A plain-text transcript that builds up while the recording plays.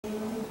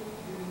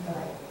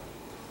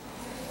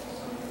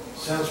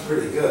Sounds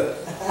pretty good.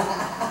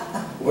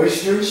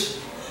 Oysters?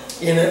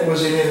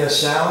 Was it in a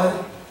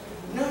salad?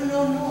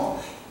 No.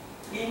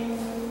 In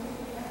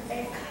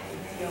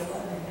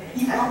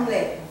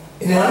omelette.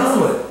 In an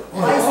omelet?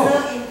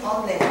 Oyster in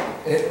omelette.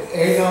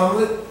 Egg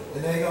omelet?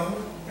 An egg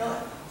omelet? No,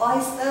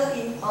 oyster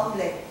in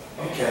omelette.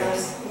 Okay.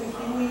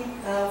 We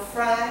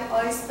fry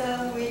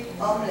oyster with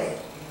omelette.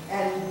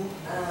 And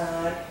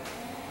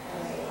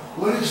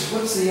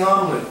what's the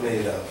omelet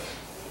made of?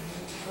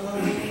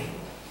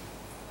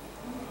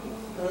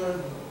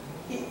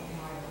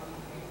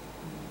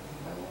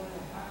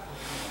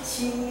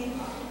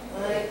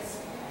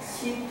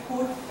 She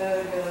put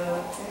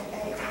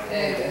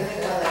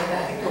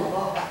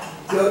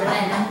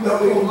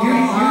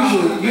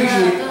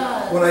usually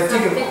when I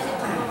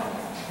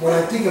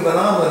think of an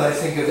omelet, I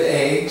think of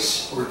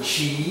eggs or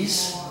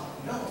cheese.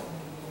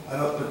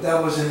 But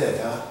that wasn't it,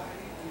 huh?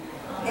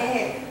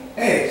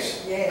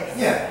 Eggs. Yes.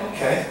 Yeah.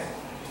 Okay.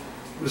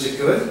 Was it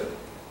good?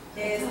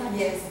 Yes.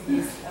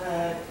 It's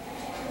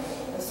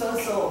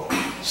so.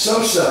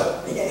 So.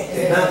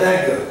 Yeah, not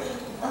that good.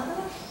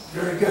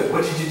 Very good.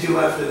 What did you do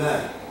after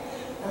that?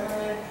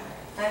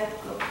 I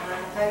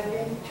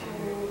went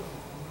to.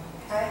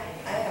 I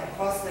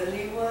across the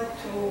river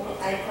to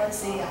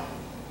Iconsia.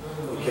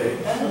 Okay.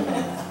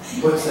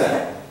 What's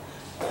that?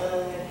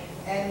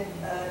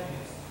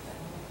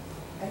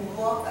 And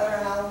walk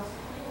around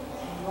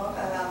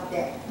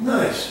there.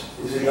 Nice.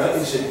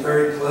 Is it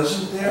very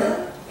pleasant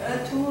there?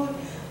 To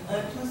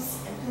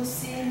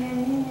see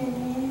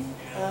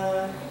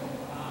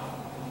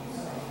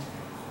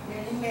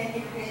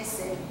many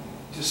places.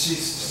 To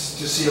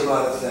see a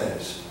lot of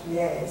things.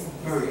 Yes.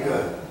 Very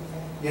good.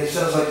 Yeah, it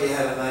sounds like you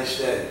had a nice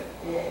day.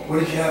 Yes. What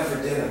did you have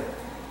for dinner?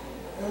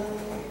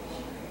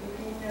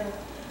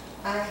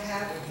 I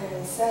have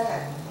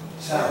salad.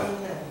 Salad.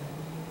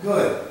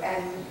 Good.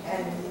 And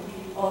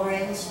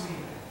orange.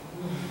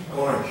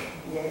 Orange.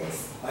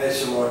 Yes. I had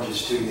some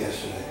oranges too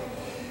yesterday.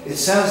 It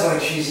sounds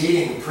like she's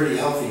eating a pretty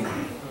healthy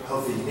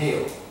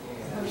meal,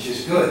 which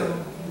is good.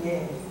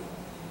 Yes.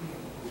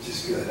 Which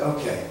is good.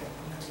 Okay.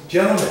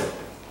 Gentlemen,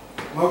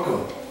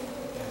 welcome.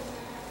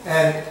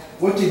 And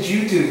what did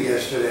you do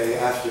yesterday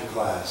after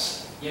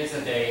class?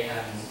 Yesterday, I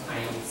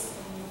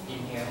in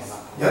here.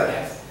 Yep.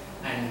 Yes,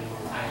 and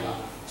I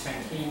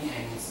chanting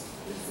and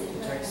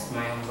text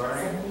my work.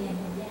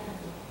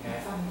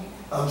 Yes.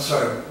 I'm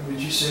sorry. Would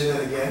you say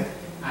that again?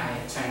 I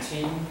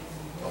chanting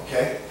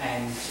Okay.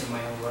 and to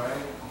my work.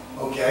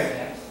 Okay.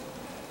 Yes.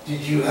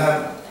 Did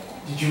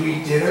you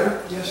eat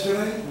dinner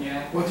yesterday?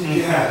 Yeah. What did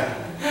you have?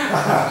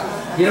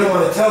 You don't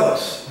want to tell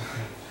us.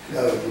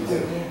 No, you do.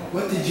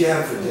 What did you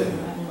have for dinner?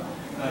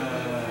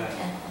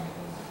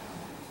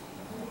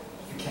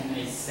 Can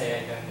I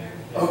say that?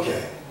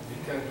 Okay.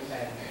 Because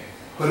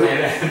But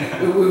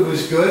it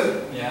was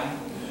good? yeah.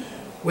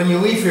 When you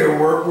leave here,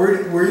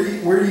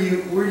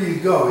 where do you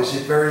go? Is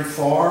it very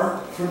far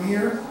from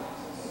here?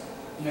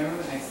 No,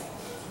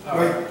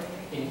 Right.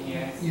 In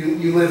here.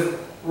 You live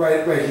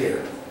right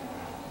here.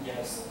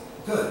 Yes.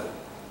 Good.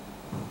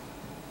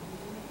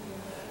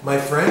 My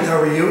friend, how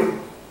are you?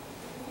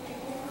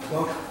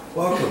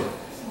 Welcome.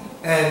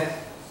 And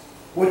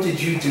what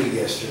did you do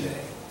yesterday?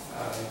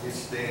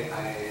 Yesterday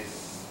I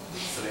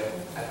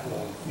slept at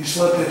home. You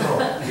slept at home?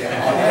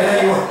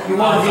 Yeah. You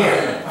weren't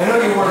here. I know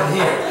you weren't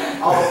here.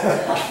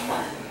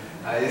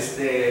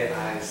 Yesterday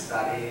I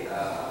studied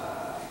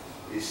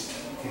this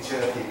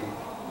teacher team.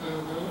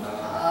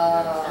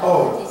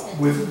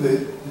 With the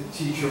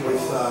teacher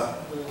with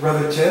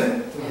Brother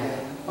Tim? Yeah.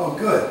 Oh,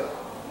 good.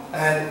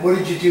 And what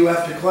did you do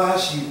after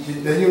class?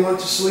 Then you went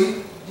to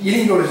sleep? You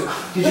didn't go to...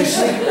 Did you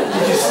sleep?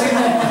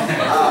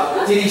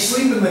 Did he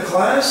sleep in the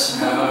class?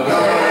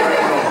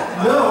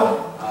 No.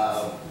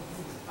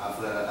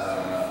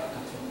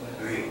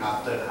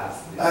 After class.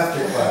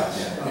 After class.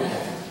 Yeah.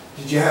 Okay.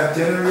 Did you have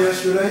dinner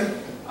yesterday?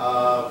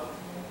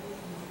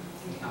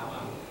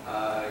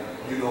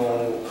 You know,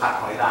 ผัด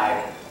หอยลาย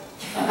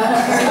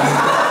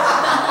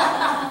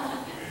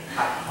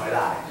ผัดหอยล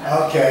าย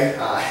Okay.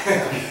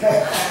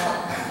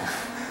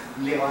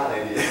 เรียกว่าอะไร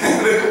ดี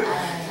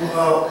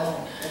Well,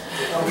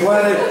 I'm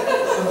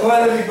glad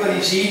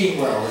everybody's eating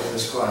well in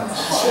this class.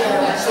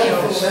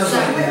 Sounds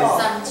like they are.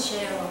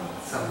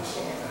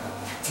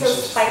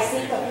 Spicy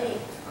กับพี่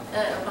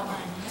ประมา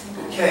ณนี้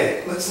Okay,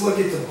 let's look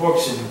at the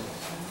books and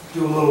do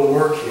a little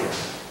work here.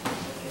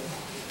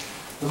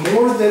 The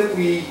more that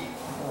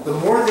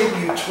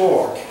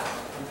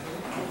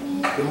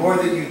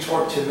you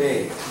talk to me,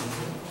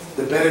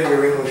 the better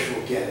your English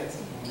will get.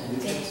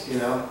 You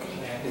know,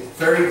 it's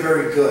very,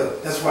 very good.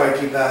 That's why I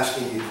keep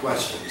asking you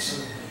questions.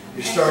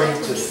 You're starting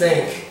to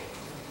think.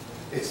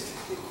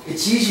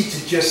 It's easy to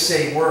just say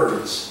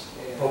words,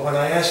 but when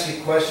I ask you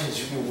questions,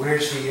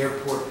 where's the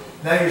airport?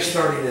 Now you're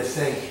starting to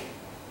think,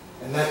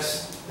 and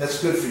that's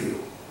good for you.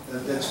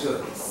 That's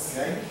good.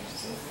 Okay.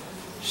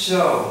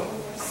 So.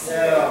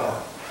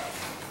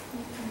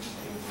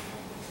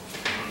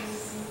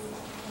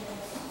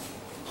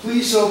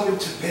 Please open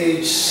to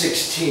page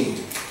 16.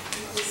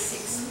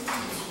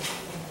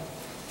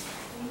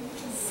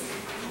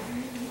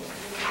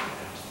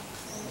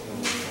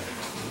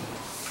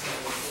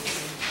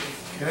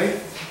 Okay?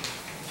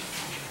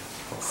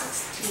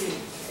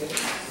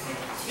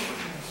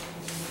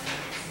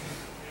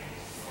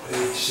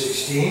 Page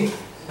 16.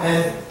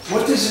 And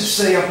what does it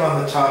say up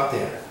on the top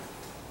there?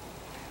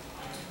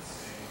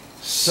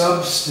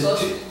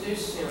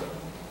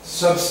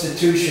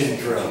 Substitution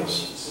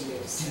drills.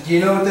 Do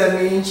you know what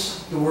that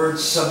means? The word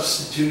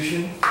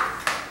substitution?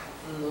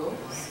 No.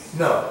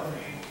 No.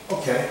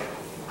 Okay.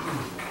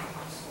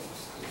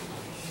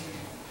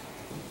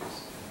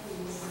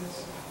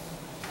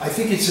 I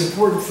think it's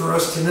important for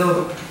us to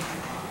know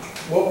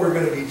what we're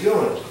going to be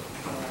doing.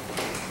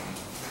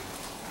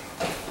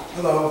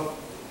 Hello.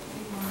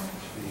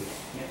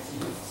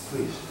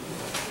 Please.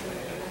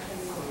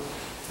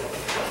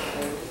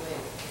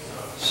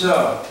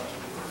 So,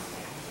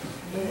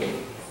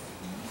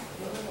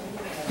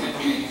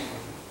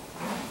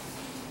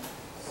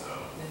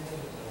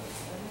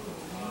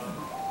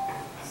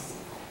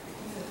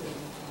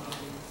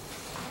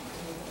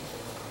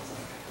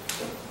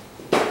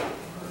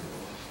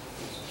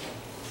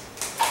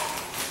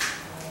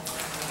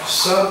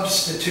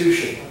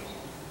 substitution.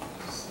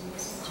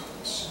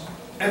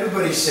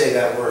 Everybody say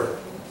that word.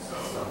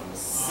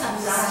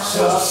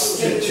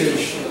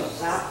 Substitution.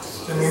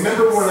 And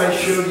remember when I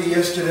showed you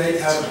yesterday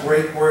how to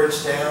break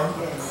words down?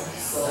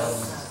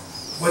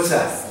 What's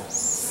that?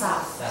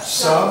 Sub?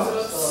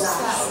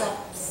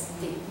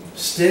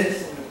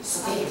 Stid?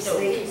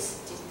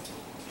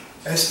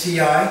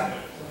 S-T-I?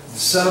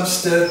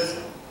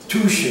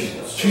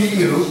 Substitution.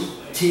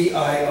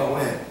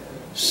 T-U-T-I-O-N.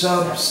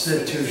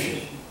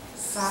 Substitution.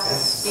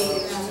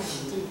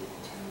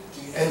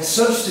 And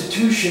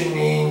substitution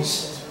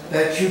means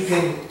that you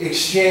can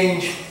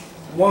exchange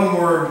one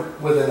word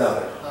with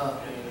another.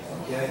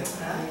 Okay?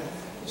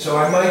 So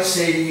I might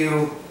say to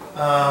you,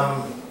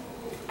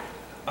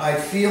 I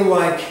feel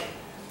like,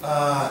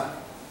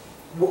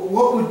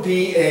 what would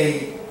be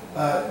a,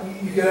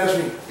 you can ask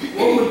me,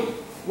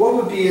 what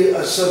would be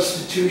a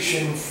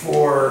substitution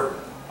for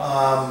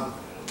a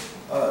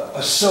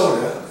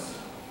soda?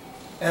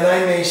 And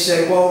I may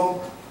say, well,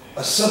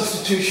 a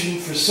substitution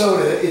for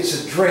soda,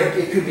 it's a drink,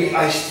 it could be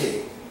iced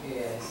tea.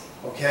 Yes.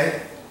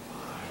 Okay?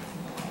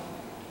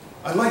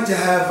 I'd like to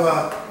have,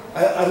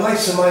 I'd like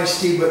some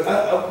iced tea, but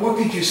what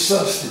could you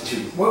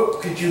substitute? What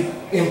could you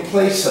in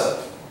place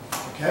of?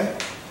 Okay?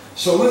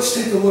 So let's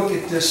take a look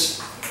at this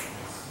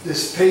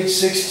page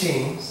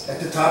 16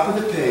 at the top of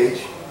the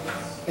page,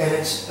 and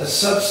it's a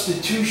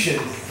substitution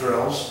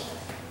drills.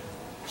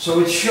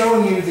 So it's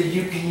showing you that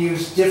you can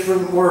use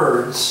different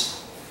words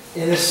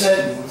in a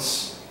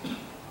sentence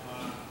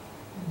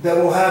that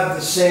will have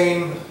the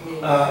same,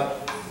 that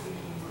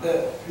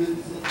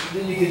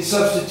you can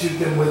substitute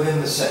them within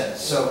the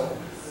sentence. So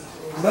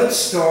let's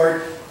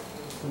start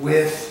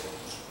with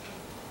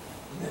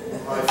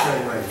my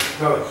friend right here.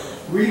 Go ahead.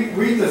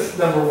 Read the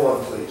number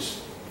one,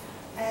 please.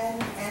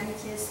 And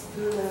anxious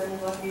to learn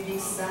what your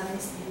decision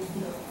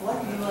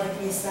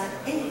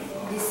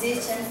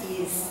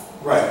is.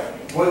 Right.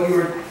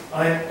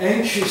 I'm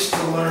anxious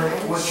to learn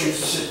what your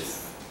decision.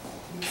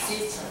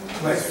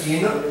 Right. Do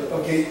you know?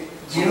 Okay.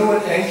 Do you know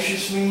what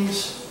anxious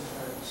means?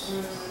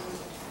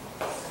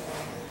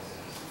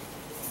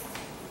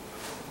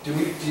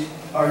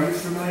 Are you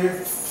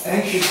familiar?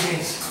 Anxious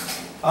means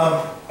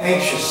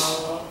anxious.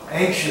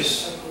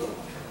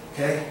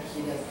 Okay.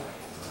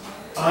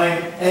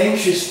 I'm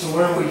anxious to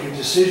learn what your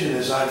decision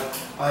is. I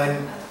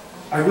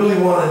really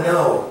want to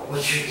know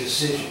what's your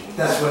decision.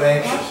 That's what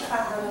anxious.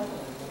 Not calm.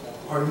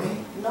 Pardon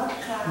me? Not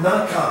calm.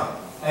 Not calm.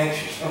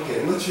 Anxious.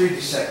 Okay. Let's read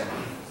the second one.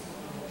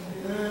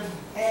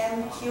 I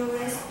am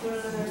curious to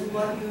learn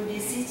what your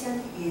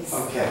decision is.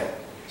 Okay.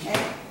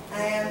 And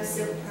I am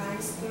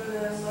surprised to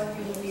learn what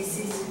your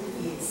decision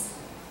is.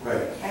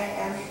 Right. I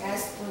am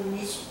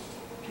astonished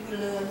to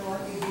learn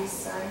what your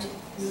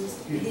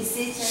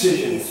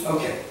decision is.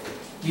 Okay.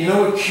 Do you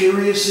know what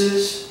curious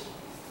is?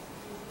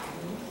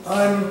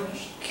 I'm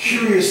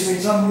curious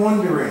means I'm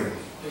wondering.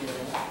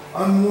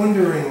 I'm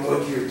wondering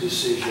what your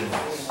decision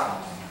is.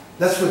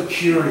 That's what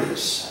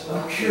curious.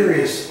 I'm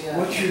curious.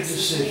 What's your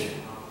decision?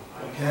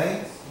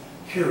 Okay?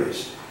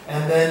 Curious.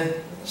 And then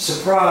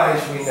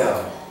surprised, we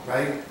know,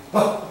 right?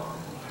 Oh,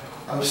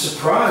 I was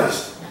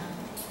surprised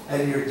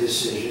at your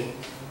decision.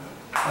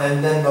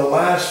 And then the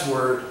last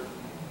word,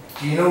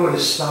 do you know what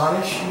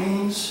astonished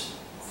means?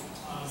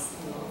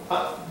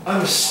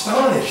 I'm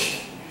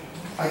astonished.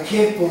 I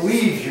can't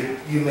believe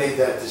you made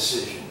that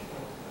decision.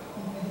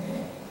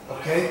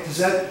 Okay?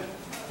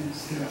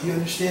 Do you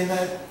understand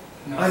that?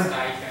 No,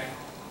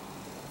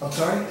 I'm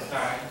sorry?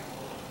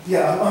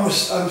 Yeah, I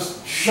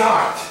was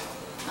shocked.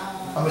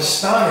 I'm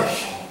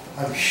astonished.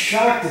 I'm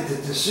shocked at the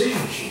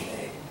decision she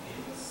made.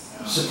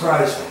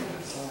 Surprised me.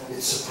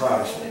 It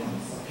surprised me.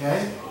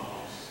 Okay?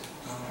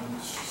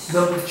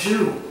 Number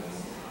two.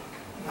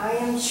 I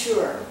am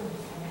sure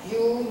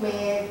you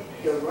made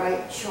the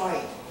right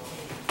choice.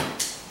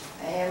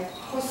 I am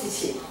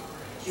positive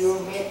you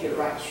made the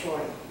right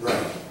choice.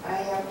 Right. I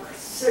am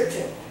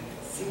certain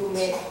you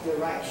made the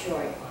right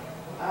choice.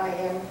 I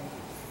am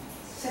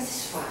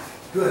satisfied.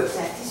 Good.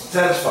 Satisfied.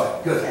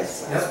 Satisfied. Good.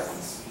 Satisfied. Yep.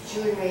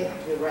 you made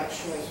the right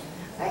choice.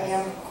 I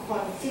am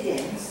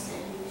confident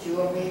you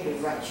made the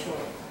right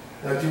choice.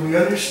 Now, do you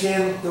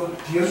understand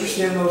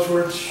those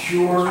words?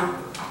 Sure,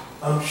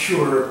 I'm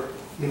sure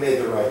you made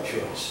the right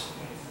choice.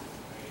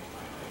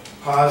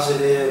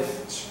 Positive,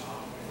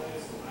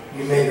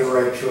 you made the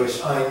right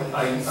choice.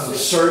 I'm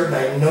certain,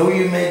 I know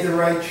you made the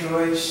right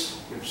choice.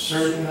 You're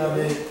certain of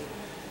it.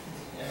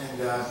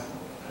 And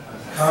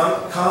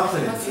I'm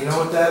confident. You know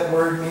what that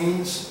word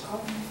means?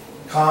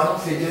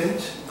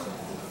 Confident.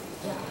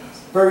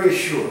 Very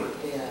sure.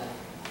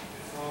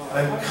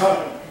 I'm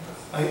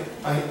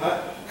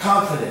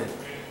confident,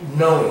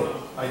 knowing.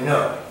 I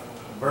know.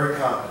 I'm very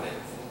confident.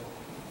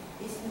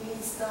 It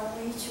means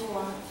strongly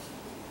sure.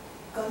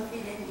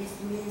 Confident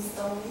means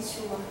strongly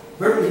sure.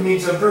 It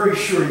means I'm very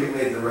sure you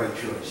made the right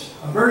choice.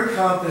 I'm very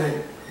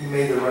confident you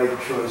made the right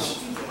choice.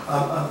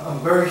 I'm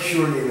very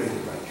sure you made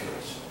the right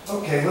choice.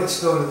 Okay, let's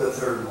go to the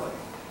third one.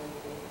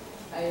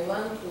 I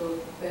want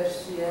to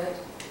persuade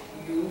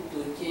you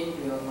to change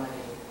your mind.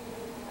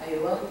 I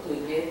want to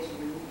get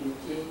you to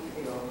change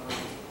your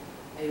mind.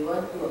 I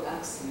want to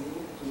ask you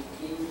to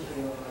change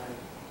your mind.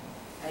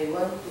 I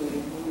want to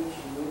use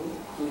you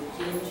to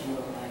change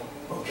your mind.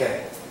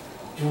 Okay.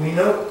 Do we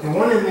know, the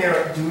one in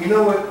there, do we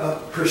know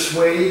what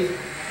persuade?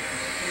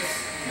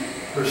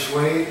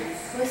 Persuade?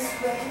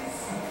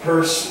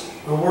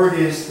 The word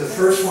is, the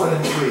first one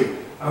in 3.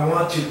 I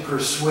want to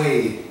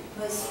persuade.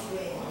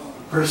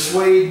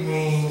 Persuade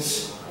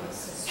means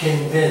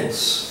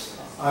convince.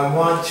 I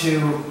want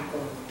to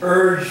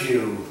urge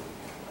you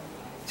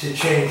to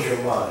change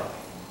your mind.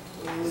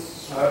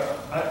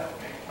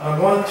 I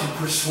want to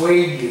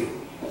persuade you.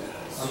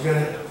 I'm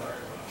going to...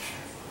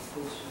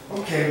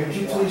 Okay, would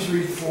you please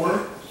read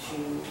 4?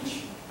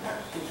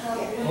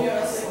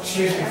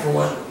 Excuse me for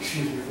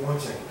one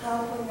second.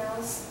 How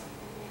pronounce?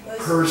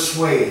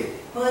 Persuade.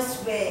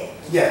 Persuade.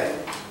 Yeah.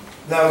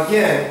 Now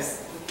again,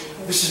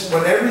 this is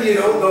whenever you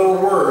don't know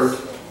a word,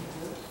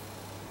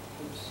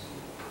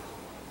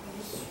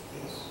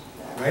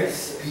 right?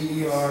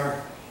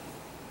 P-E-R.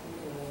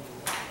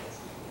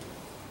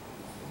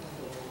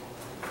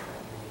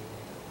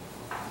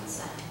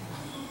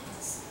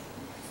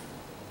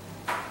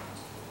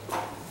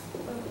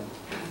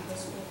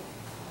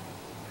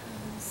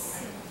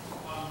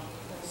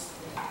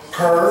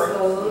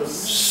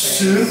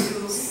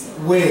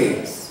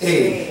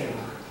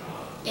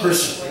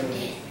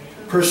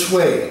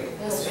 Persuade.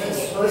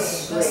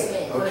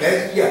 Okay?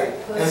 Yeah.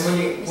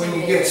 And when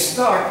you get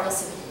stuck,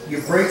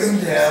 you break them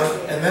down,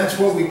 and that's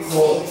what we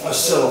call a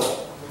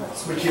syllable,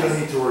 which you don't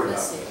need to worry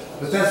about.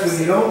 But that's when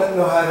you don't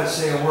know how to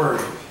say a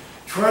word.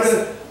 Try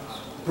to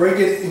break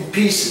it in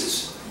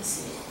pieces.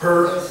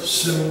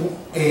 Persuade.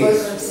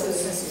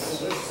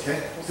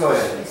 Okay? Go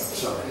ahead.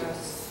 Sorry.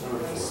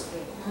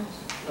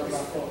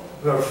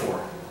 Number 4.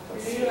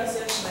 Will you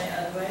accept my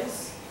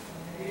advice?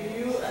 Will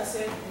you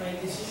accept my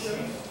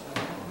decision?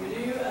 Will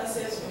you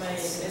accept my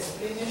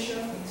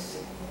explanation?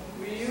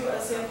 Will you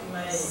accept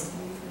my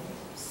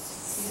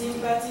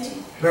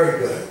sympathy? Very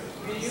good.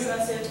 Will you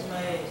accept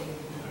my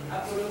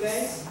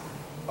apologies?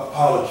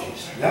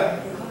 Apologies.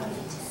 Yep.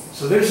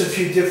 So there's a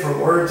few different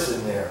words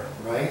in there,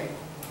 right?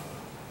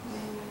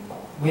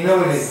 We know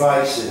what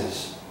advice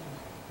is.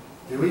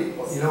 Do we?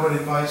 You know what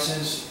advice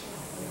is?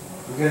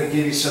 I'm going to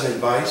give you some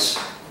advice.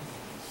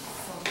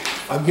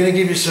 I'm going to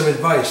give you some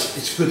advice.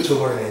 It's good to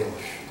learn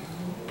English.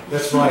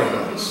 That's my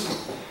advice.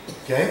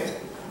 Okay?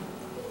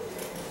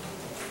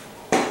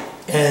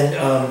 And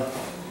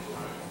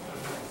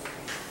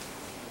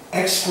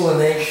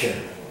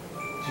explanation.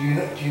 Do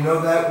you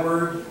know that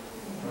word?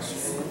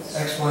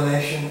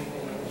 Explanation.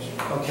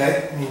 Okay,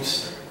 it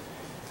means.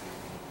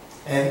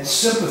 And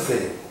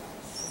sympathy.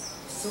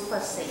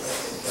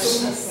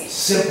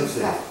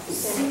 Sympathy.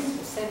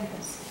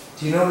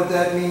 Do you know what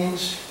that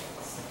means?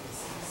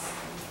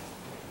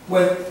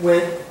 When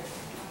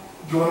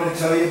do you want me to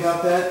tell you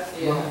about that? Yeah.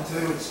 You want me to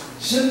tell you what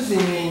sympathy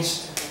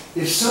means?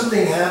 If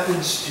something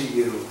happens to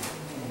you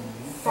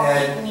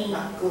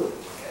and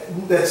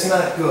that's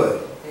not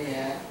good,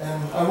 Yeah.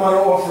 and I want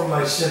to offer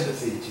my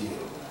sympathy to you,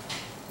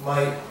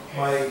 my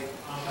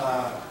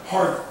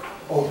heart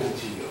open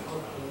to you.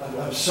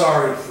 I'm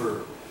sorry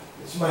for,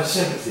 it's my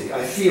sympathy.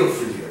 I feel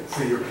for you,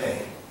 for your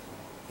pain.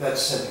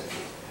 That's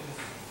sympathy.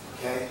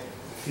 Okay? I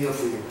feel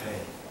for your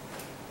pain.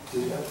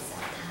 Do that?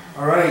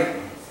 All right.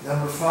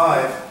 Number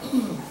 5.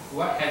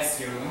 What has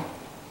your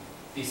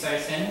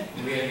decision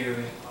will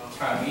you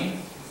tell me?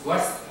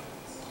 What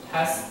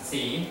has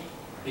the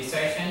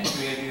decision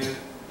will you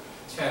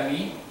tell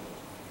me?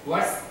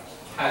 What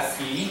has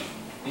he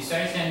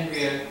decision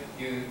will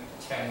you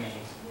tell me?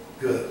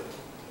 Good.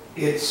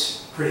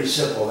 It's pretty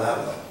simple that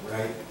one,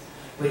 right?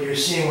 But you're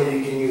seeing where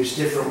you can use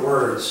different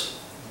words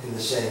in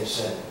the same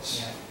sentence.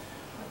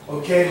 Yeah.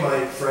 Okay,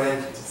 my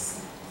friend.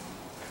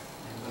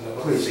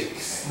 Number Please.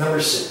 6.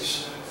 Number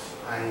 6.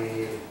 I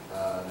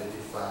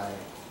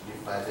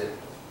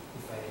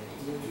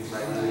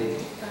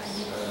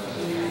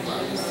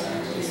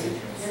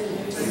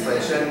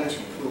decided to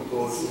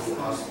go to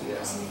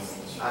Austria.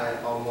 I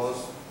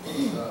almost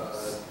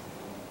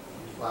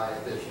fly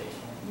the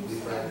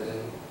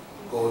different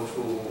go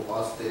to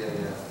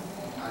Australia.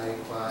 I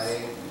fly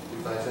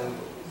different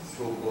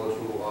to go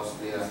to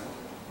Austria.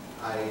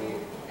 I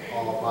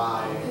or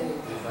buy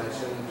different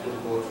to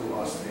go to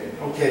Australia.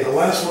 Okay, the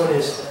last one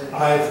is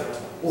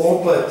I've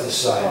all but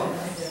decided.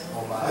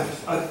 Or buy.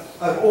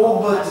 I've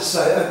all but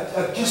decided.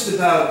 I'm just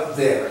about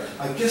there.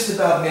 I've just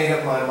about made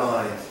up my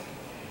mind.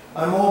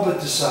 I'm all but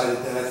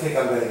decided that I think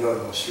I'm going to go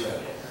to Australia.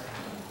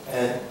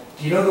 And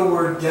do you know the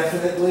word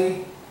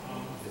definitely?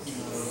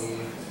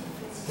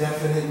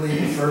 Definitely,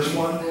 the first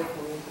one?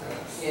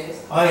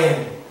 Yes. I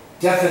am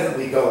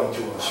definitely going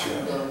to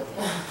Australia.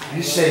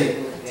 You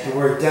say the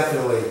word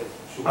definitely,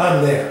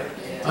 I'm there.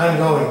 I'm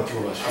going to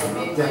I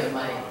Australia. made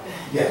my mind.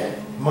 Yeah,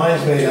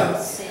 mine's made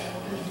up.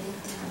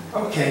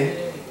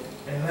 Okay,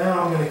 and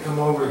now I'm going to come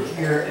over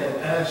here and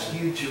ask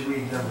you to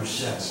read number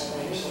 7.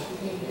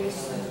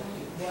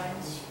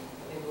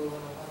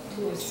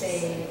 To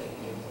say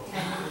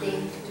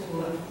anything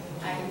to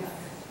I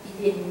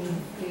didn't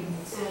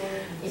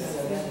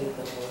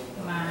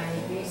my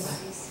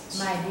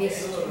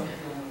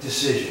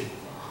Decision.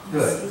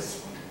 Good.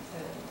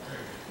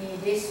 He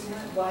does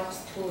not want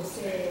to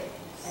say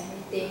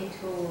anything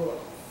to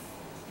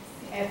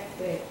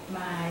affect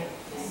my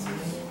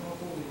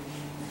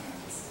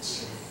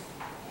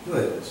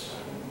Good.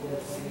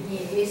 He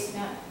does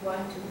not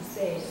want to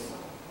say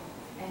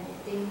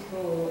anything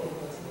to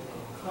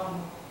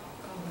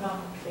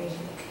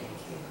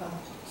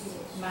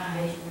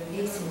my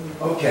reason.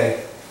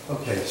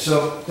 Okay,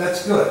 so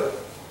that's good.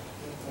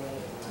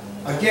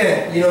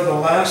 Again, you know, the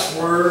last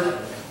word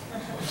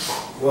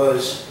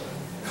was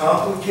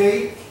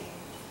complicate.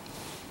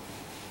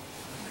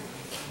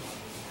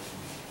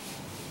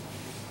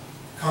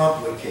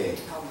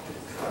 Complicate.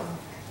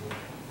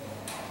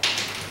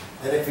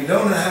 And if you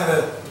don't know how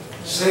to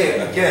say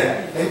it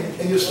again,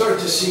 and you'll start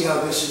to see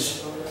how this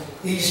is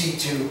easy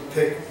to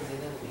pick.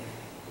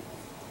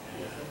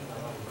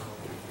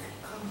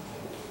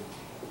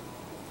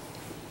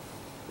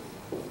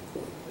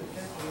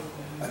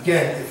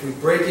 Again, if we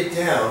break it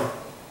down,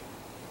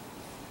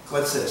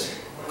 what's this?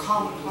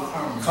 Complicate.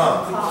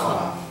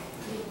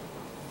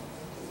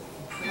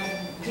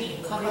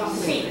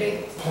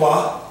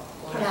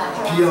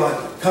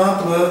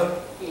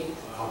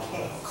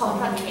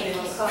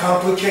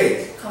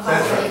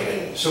 That's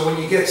right. So when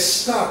you get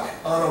stuck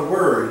on a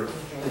word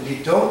that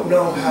you don't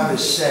know how to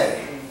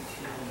say,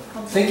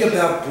 think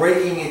about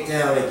breaking it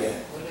down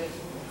again.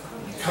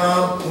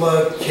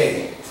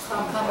 Complicate.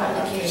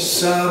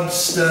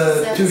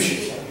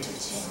 Substitution.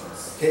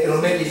 Okay,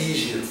 it'll make it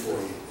easier for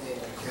you.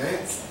 Okay?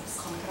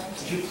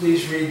 Could you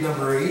please read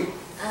number 8?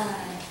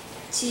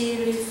 She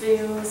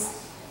refused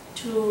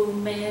to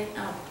make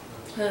up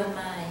her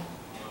mind.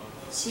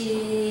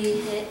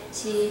 She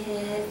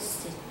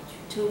has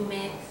to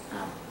make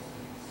up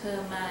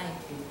her mind.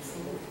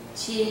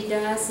 She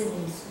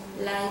doesn't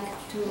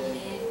like to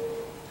make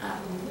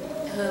up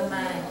her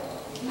mind.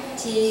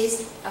 She's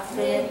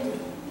afraid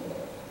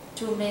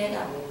to make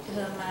up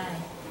her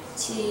mind.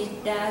 She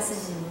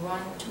doesn't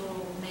want to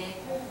make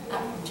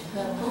up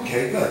her mind.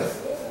 Okay, good.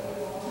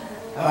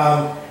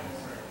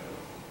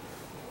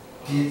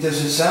 Does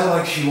it sound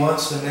like she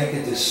wants to make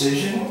a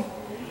decision?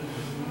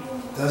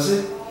 Does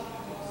it?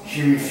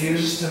 She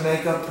refuses to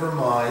make up her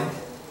mind.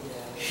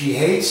 She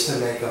hates to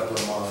make up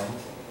her mind.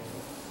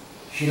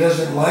 She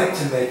doesn't like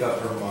to make up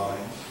her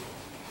mind.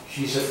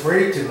 She's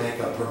afraid to make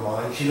up her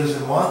mind. She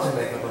doesn't want to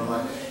make up her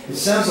mind. It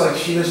sounds like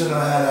she doesn't know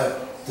how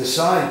to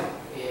decide.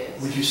 Yes.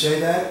 Would you say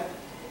that?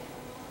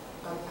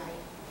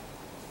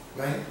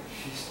 Right?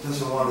 She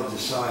doesn't want to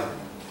decide.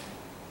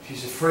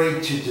 She's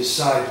afraid to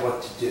decide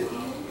what to do.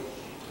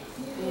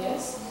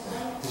 Yes.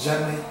 Does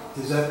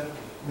that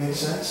make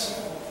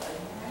sense?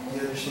 Do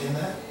you understand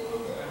that?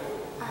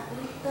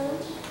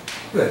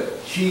 Good.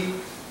 She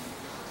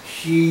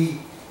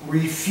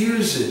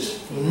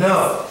refuses.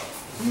 No.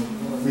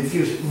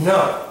 Refuses.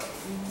 No.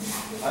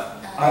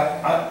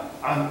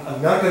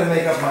 I'm not going to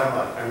make up my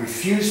mind. I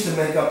refuse to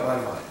make up my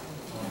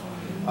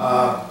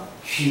mind.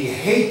 She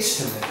hates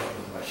to make up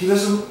her mind.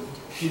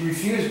 She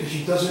refuses because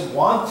she doesn't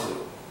want to.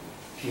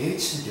 She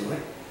hates to do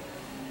it.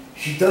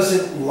 She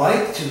doesn't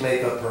like to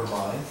make up her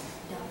mind.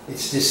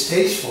 It's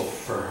distasteful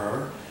for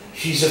her.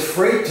 She's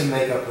afraid to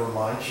make up her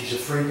mind. She's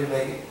afraid to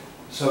make it.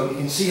 So you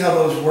can see how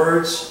those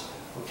words,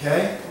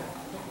 okay?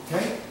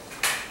 Okay?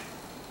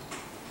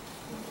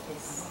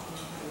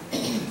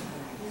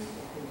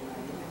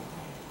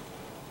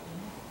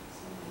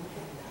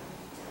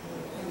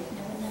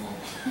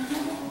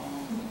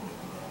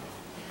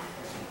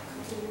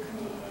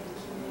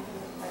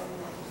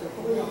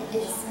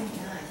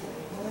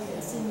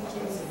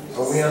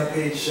 Are we on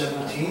page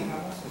 17?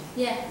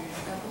 Yeah.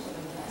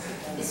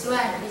 This one.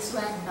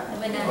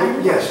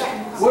 Oh, yes.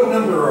 What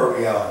number are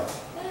we on?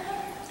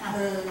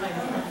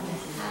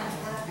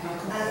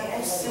 I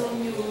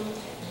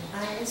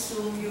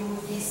assume you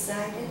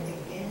decided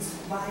against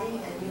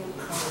buying a new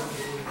car.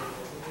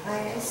 I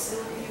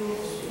assume you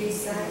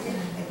decided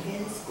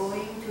against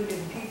going to the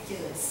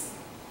pictures.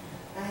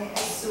 I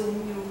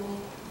assume you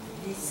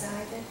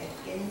decided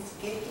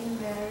against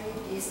getting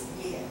married this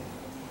year.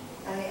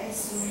 I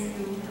assume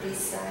you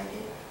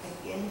decided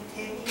against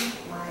taking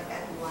my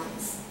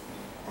advice.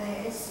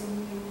 I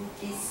assume you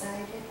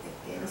decided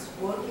against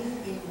working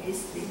in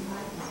this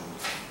department.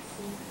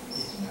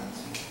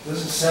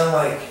 Doesn't sound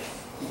like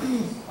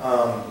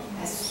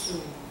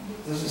Assume.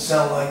 doesn't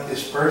sound like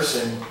this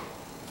person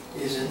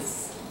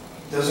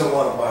doesn't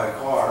want to buy a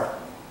car,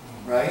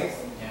 right?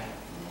 Yeah.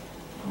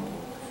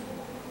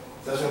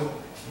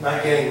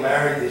 Not getting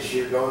married this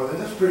year,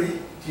 that's pretty,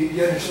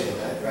 you understand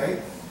that, right?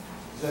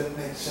 Does that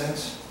make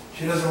sense?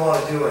 She doesn't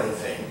want to do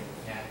anything.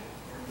 Yeah.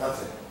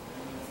 Nothing.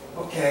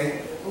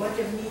 Okay. What's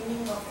the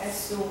meaning of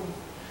assume?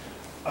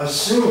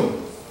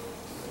 Assume.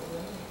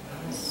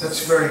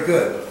 That's very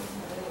good.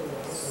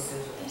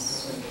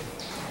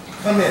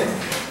 Come in.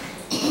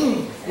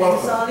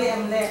 Welcome. Sorry,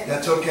 I'm late.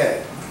 That's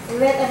okay.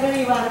 Late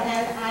everyone,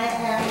 and I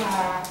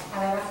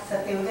am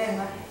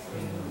student.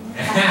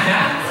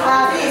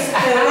 Thai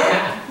student.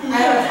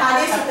 I'm a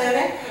Thai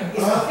student.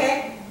 It's okay?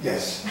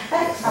 Yes.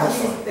 That's fine.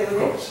 Of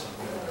course.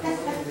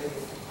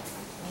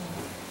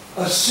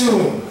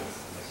 Assume.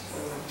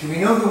 Do we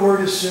know the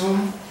word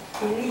assume?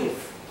 Believe.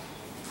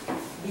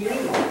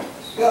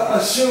 Yeah,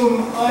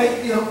 assume. I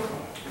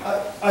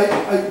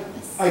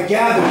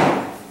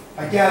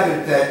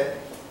gathered that.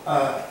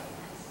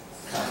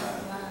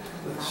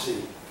 Let's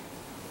see.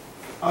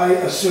 I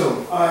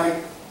assume.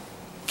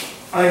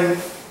 I'm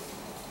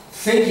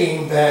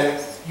thinking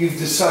that you've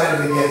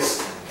decided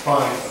against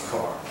buying a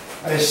car.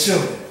 I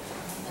assume it.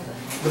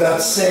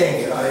 Without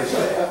saying it, I'm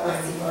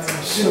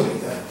assuming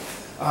that.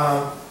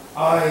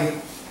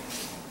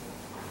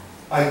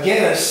 I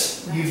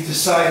guess you've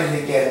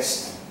decided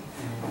against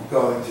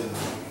going to the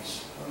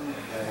movies.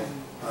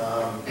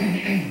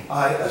 Okay?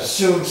 I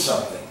assume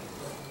something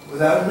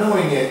without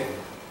knowing it,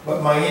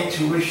 but my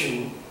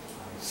intuition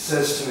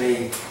says to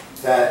me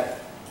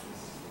that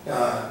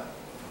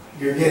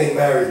you're getting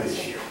married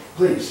this year.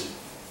 Please.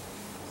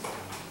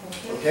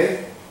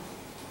 Okay?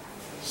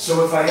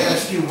 So if I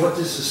ask you, what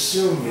does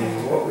assume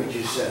mean, what would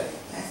you say?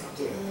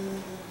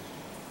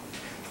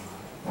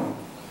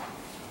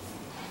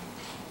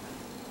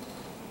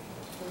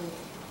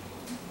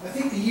 I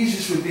think the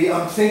easiest would be,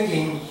 I'm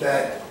thinking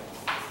that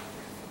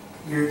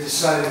you're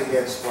decided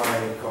against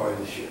buying a car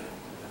this year.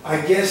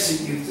 I guess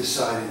that you've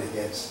decided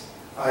against.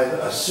 I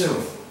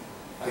assume.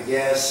 I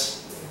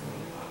guess.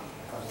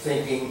 I'm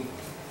thinking.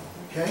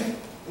 Okay?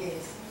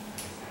 Yes.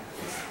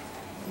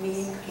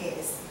 Mean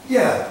case.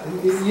 Yeah,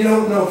 you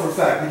don't know for a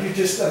fact, but you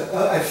just,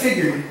 I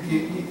figure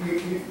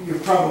you're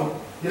not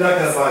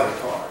going to buy the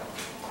car.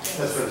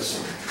 That's what it's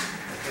saying.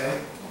 Okay?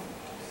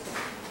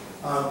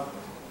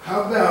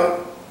 How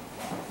about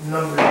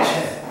number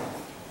 10?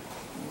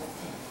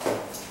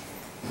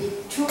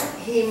 It took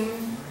him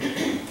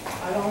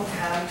a long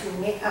time to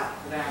make up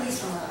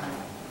his mind.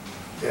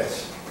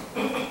 Yes.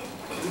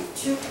 It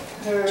took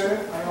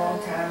her a long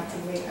time to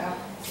make up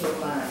her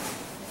mind.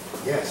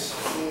 Yes.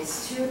 It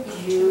took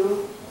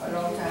you a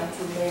long time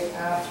to make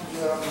up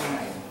your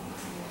mind.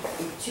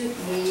 It took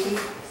me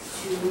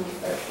a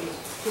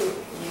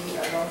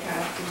long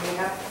time to make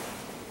up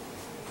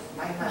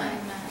my mind.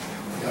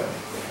 Yep.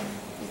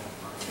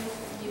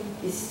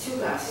 It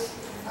took us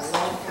a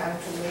long time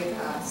to make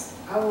up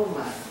our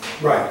mind.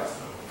 Right.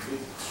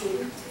 It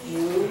took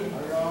you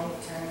a long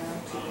time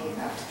to make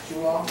up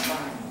your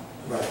mind.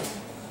 Right.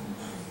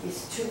 It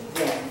took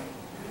them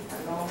a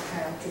long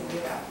time to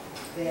make up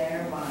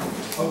their mind.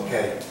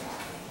 Okay.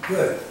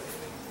 Good.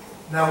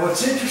 Now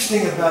what's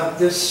interesting about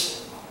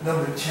this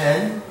number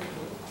 10,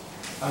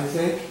 I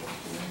think,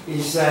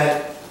 is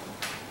that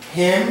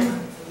him,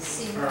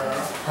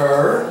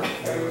 her,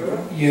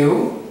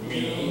 you,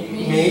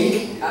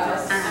 me,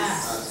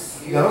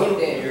 no,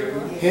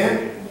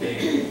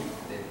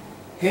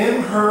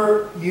 him,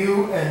 her,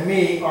 you, and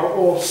me are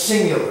all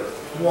singular,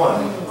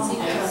 one.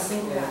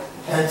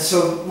 And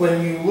so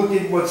when you look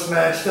at what's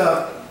matched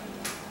up,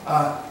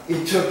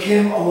 it took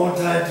him a long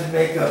time to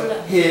make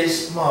up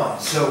his mind.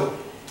 So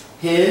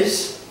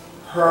his,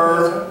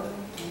 her,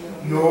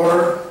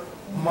 your,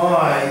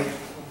 my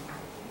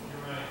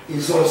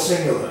is all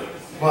singular.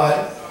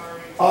 But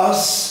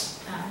us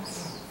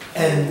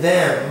and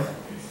them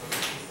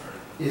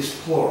is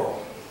plural.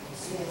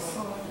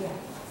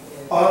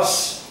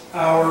 Us,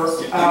 our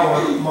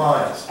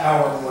minds,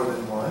 our more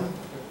than one,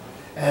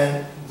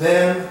 and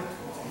them,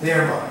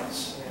 their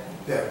minds,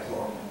 they're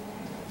plural.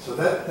 So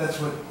that's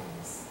what,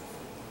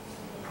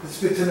 it's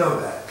good to know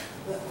that.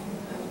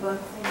 But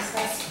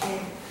such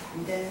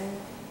then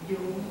you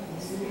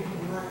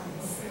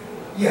minds.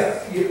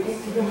 Yeah,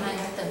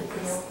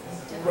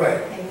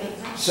 right.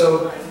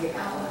 So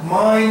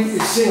mind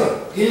is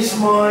singular. His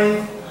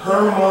mind,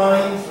 her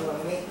mind,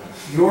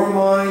 your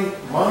mind,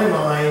 my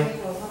mind,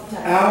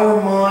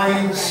 our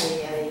minds,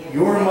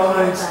 your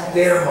minds,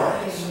 their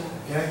minds.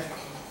 Okay?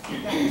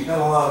 Got a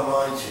lot of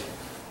minds here.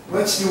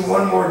 Let's do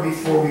one more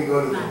before we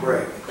go to the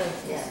break.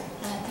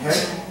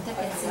 Okay?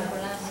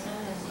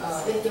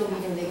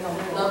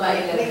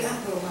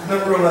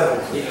 Number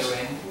 11, please.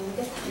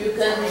 You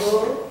can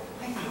go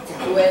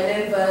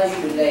whenever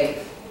you like.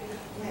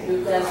 You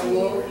can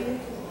go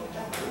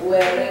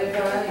wherever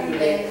you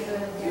like.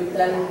 You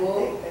can go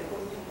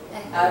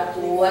at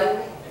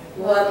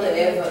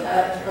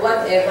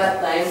whatever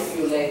time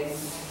you like.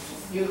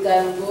 You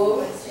can go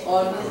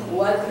on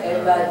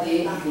whatever day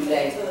you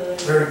like.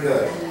 Very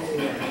good.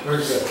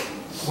 Very good.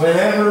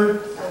 Whenever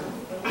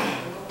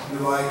you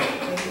like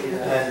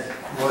and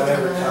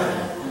whatever time.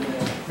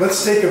 Let's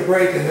take a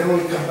break and then when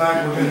we come back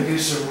we're going to do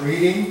some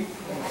reading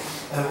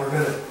and we're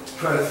going to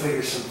try to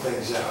figure some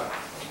things out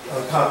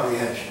on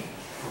comprehension.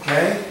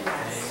 Okay?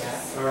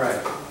 All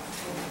right.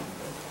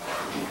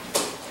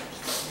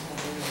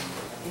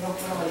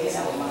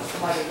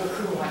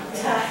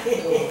 ใช่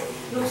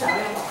ลูกสาว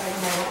ยังบอกไปทำ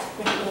ไมวะเ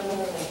ป็นตัว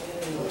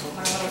ม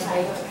าใช้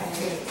ก็แพง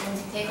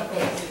เทคเบร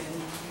ก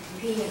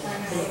พี่ตั้ง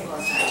ใจก่อน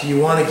Do you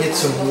want to get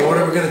some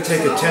water? We're going to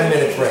take a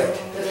 10-minute break.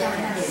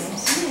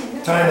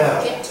 Time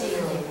out.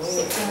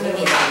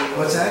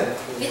 What's that?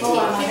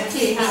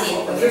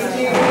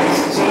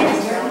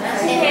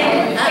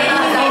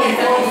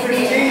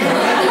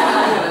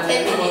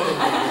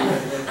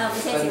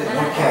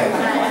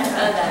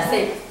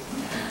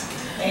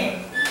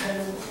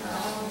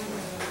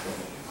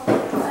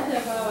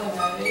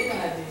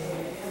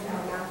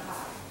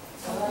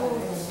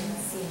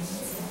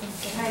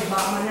 บ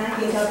อกมานะ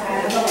กินเท่าไหร่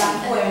แล้วก็ล้าง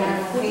ถ้วยมา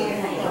คุยกัน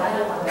ไหนว่า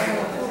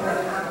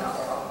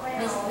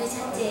ไม่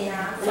ชัดเจนน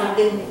ะมัน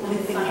ดึง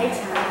ให้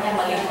ช้าเนี่ย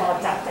มันยังพอ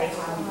จับใจค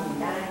วาม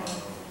ได้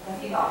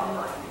ที่บอกห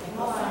น่อย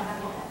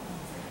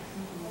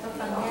ก็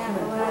ฟังยากเพร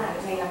าะว่า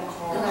ในลำค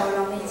อเร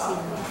าไม่ชิน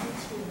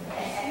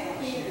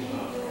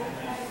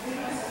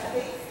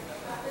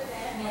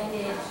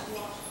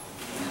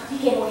พี่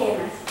เกมโอเคไ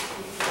หม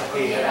โอเค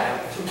ก็ได้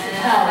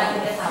เ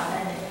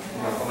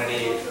ราก็ไม่ได้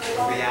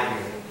ไม่ยากอ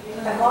ยู่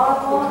แต่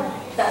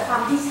ควา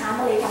มที่ช้า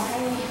มันเลยทำให้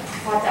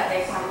พอจับใจ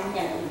ความอ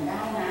ย่างอื่นได้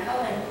นะก็เ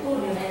หมือนพูด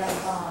อยู่ในล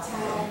ำคอใ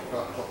ช่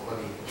ก็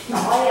ดีแต่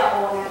ว่าอย่าโอ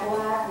นะเพราะ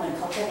ว่าเหมือนเ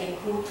ขาจะเน้น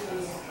พูดคุย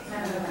แ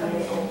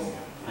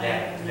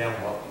ล้ว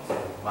ผม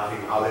มาถึ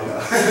งเอาเลยเหรอ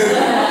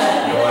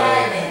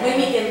ไม่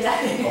มีเตรียมใจ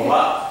ผมว่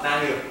านั่ง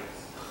อยู่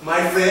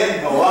my friend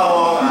ผมว่าม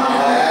องเอา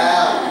แล้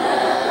ว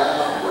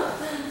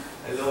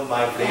ไอ้เรื่อง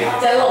my friend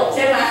จะหลบใ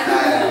ช่ไหม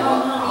ห้อง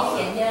นี้เ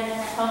ขียนเยอะนะ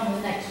ห้องนี้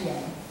แต่เขียน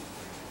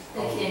แ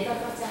ต่เขียนก็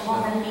เข้าใจห้อง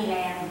นั้นมีแร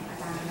งอา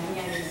จารย์นั้น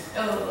ยังใ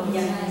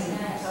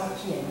ช่เขา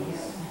เขียน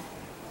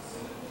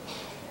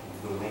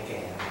ดูไม่แก่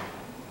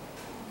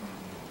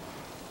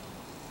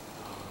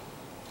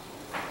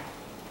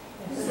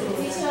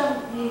ที่เชื่อ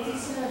มีที่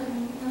เชื่อ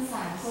ทั้ง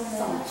3 คนเลย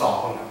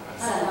2 คน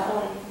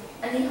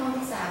อันนี้ห้อง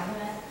ที่3ใช่ไ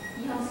หม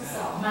นี่ห้องที่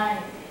2ไม่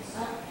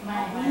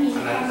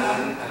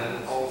อันนั้น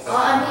อ๋อ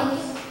อัน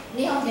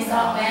นี้ห้องที่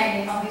2แม่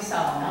นี่ห้องที่2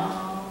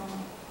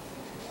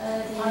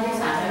ห้องที่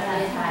3เป็นประเ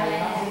ทศไทย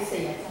ห้องที่4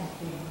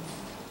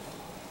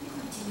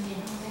จริงเรียน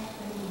ห้องแรก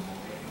ก็ดีนะ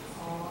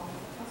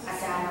อา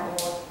จารย์โอ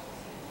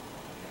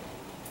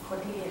คน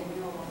ที่เรียนไม่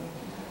โอ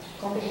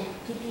ก็เป็น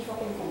พี่เขา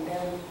เป็นกลุ่มเดิ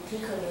มที่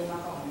เคยเรียนมา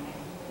ก่อน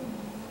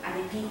อัน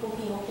นี้พวก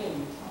พี่เขาเก่ง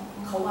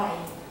เขาไว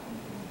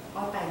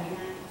ก็ไปไม่ไ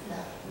ด้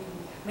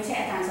ไม่ใช่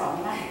อาจารย์สอนไ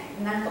ม่ได้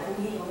นั่งกับพวก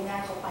พี่เขาไม่ได้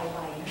เขาไปไว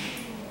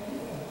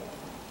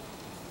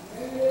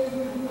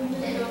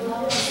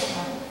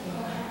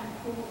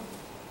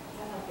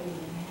ถ้าเราไปเ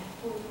รียนนะ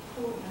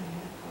พูดอะไร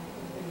นะเขาเป็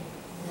น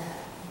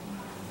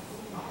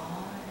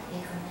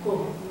ก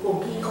ลุ่ม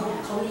พี่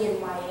เขาเรียน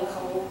ไวแล้วเข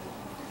า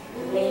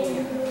เล่น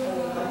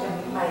เขาจะ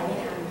ไปไม่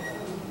ทัน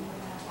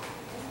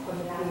คนเ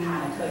วลาผ่าน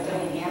เคยเจอ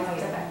อย่างเงี้ยเรา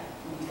จะแบบ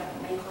เหมือนกับ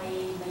ไม่ค่อย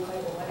โ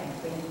อ้อะไร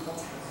เป็นเขา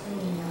ช้า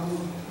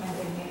มันเ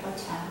ป็นไม่เขา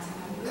ช้า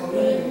เขาเ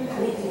รียนจะ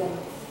รีบเรียน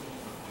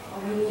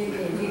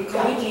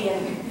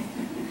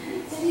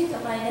จะรีบท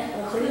ำไมเนี่ย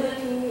เขาเรียน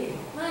ที่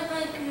ไม่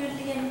คือเ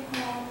รียนพ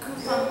อคือ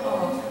ฟังออ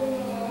ก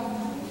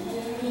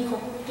พี่เขา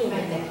เก่ง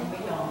แต่เขาไม่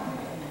ยอม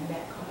แบ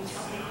บเขาไม่ช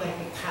อบเคยไ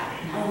ปขาด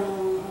นะ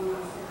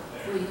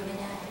คุยก็ไม่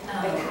ได้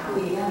ไปคุ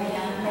ยก็ไม่ไ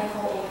ด้ไม่เข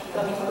าก็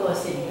มีตัว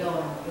สิงโด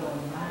น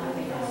มากเล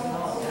ยนะ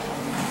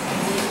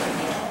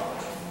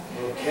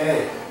Okay.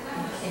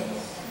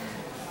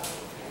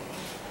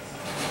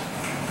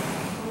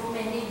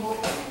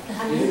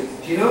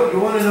 You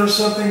want to know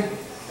something?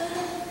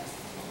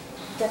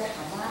 จะถ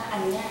ามว่าอัน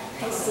นี้ใ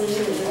ห้ซื้อ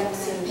หรือยัง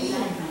ซื้อได้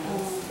ไหม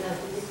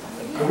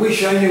I wish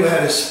I knew how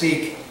to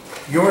speak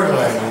your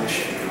language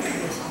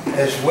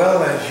as well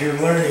as you're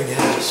learning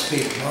how to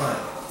speak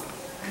mine.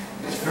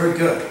 It's very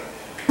good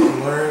to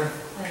learn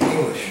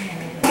English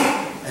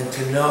and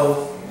to know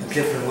a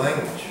different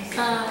language.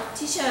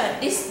 Teacher,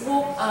 this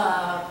book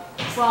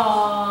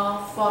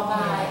for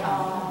buy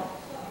or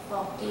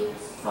for give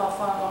for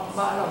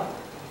borrow?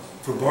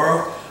 For borrow?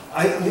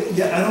 I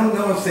don't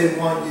know if they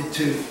want you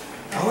to.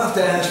 I'll have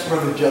to ask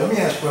Brother John. Let me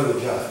ask Brother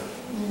John.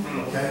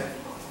 Okay?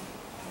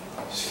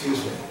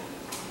 Excuse me.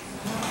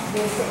 เรี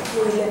ยนเสร็จ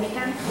คุยเลยไม่ก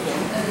ล้าเขียน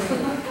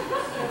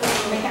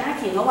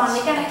เมื่อวานไ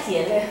ม่กล้าเขีย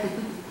นเลย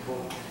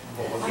ผ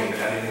มก็เขียนไป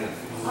แล้วนิดนึง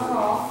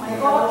มัน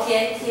ก็เขี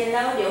ยนแ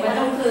ล้วเดี๋ยวมัน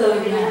ต้องคืน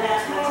นะ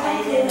ใช้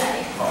เรื่องไหน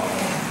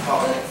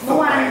เมื่อ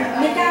วาน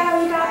ไม่กล้า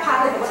พับ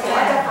เลยแต่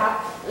ว่าจะพับ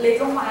เลย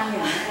ต้องวางอย่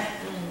าง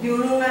นี้ ยู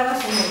รู้ไหมว่า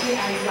สมุดที่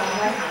ไอวาง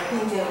ไว้หายเพิ่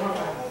งเจอเมื่อ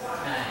วาน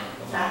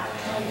ใช่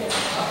นะ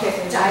เก็บ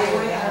ใจไ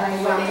ว้อะไร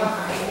วางก็ห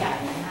าย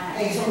ไ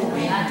อ้สมุด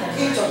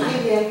ที่จดที่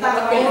เรียนตั้ง ป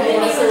ก ไว้ ติไม่ ใน ได้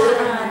หนังสื ซื้ อ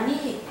ออ่าน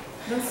นี่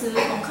หนังสือ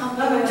ของเขา แ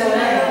ล้วมันเจอไ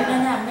ด้ นั่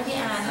นน่ะไม่ได้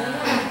อ่านเลย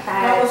แต่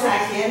เราสาย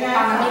เขียนนะ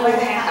ฟังไม่ ไว้ รู้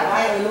ให้ ไง แต่ แต่ ว่า ว่า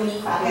รู้มี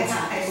ของ ให้ เป็น ทา สา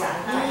ง ร ไอ้ ตัว สาร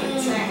ที่เขียน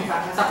ใช่ไหม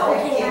แต่ก็โอ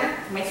เคนะ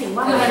หมายถึง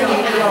ว่า คือ มั มัน น มี มี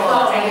ป ประ ระ โย โย ช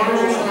ช น์ น์